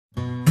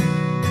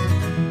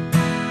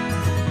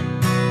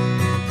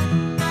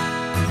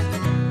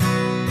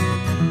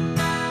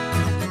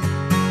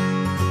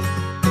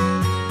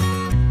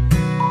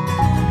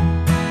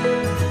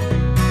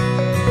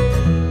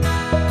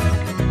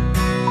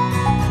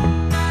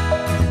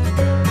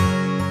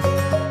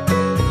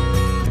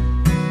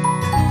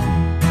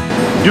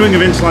doing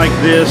events like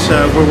this,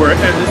 where we're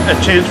a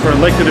chance for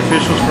elected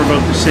officials for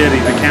both the city,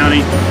 the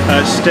county,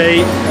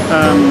 state,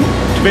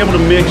 to be able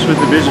to mix with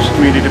the business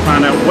community to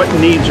find out what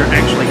needs are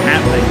actually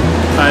happening.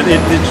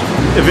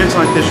 Events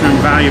like this are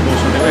invaluable,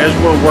 so that as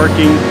we're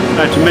working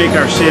to make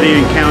our city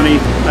and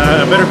county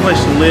a better place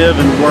to live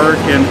and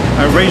work and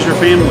raise your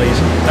families,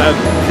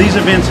 these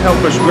events help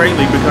us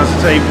greatly because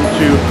it's able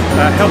to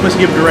help us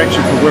give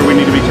direction for where we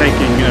need to be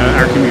taking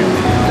our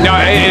community. No,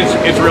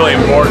 it's really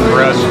important for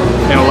us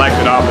in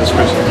elected office,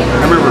 because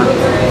I remember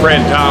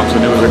Fred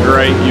Thompson, who was a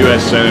great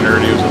U.S. Senator,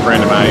 and he was a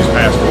friend of mine. He's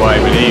passed away,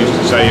 but he used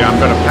to say, I'm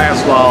going to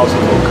pass laws and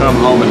we'll come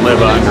home and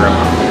live under them.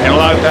 And a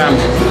lot of times,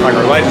 like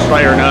our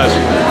legislator and us,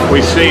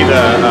 we see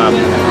the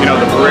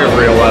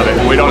peripheral of it,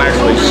 and we don't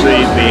actually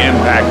see the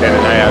impact that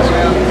it has.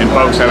 And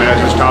folks, I was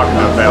just talking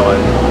to a fella,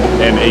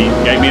 and he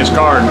gave me his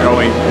card and told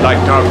me he'd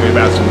like to talk to me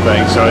about some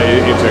things. So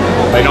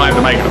they don't have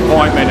to make an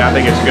appointment. I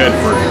think it's good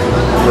for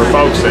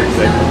folks that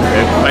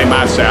pay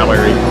my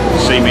salary to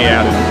see me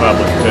out in the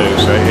public too.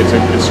 So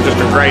it's just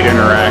a great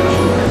interaction.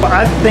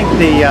 I think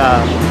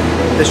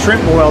the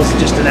shrimp boil is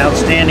just an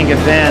outstanding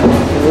event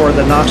for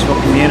the Knoxville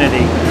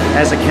community.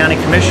 As a county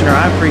commissioner,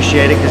 I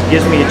appreciate it because it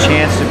gives me a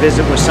chance to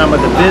visit with some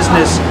of the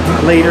business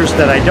leaders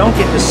that I don't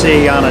get to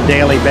see on a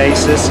daily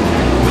basis.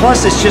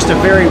 Plus, it's just a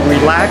very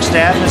relaxed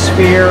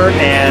atmosphere,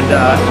 and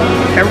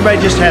everybody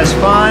just has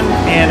fun,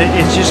 and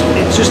it's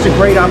just a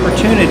great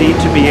opportunity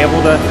to be able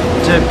to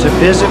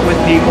visit with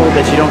people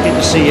that you don't get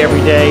to see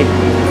every day.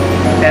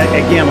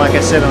 Again, like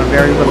I said, in a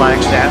very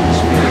relaxed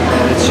atmosphere.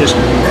 And it's just,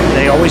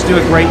 they always do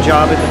a great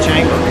job at the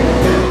chamber.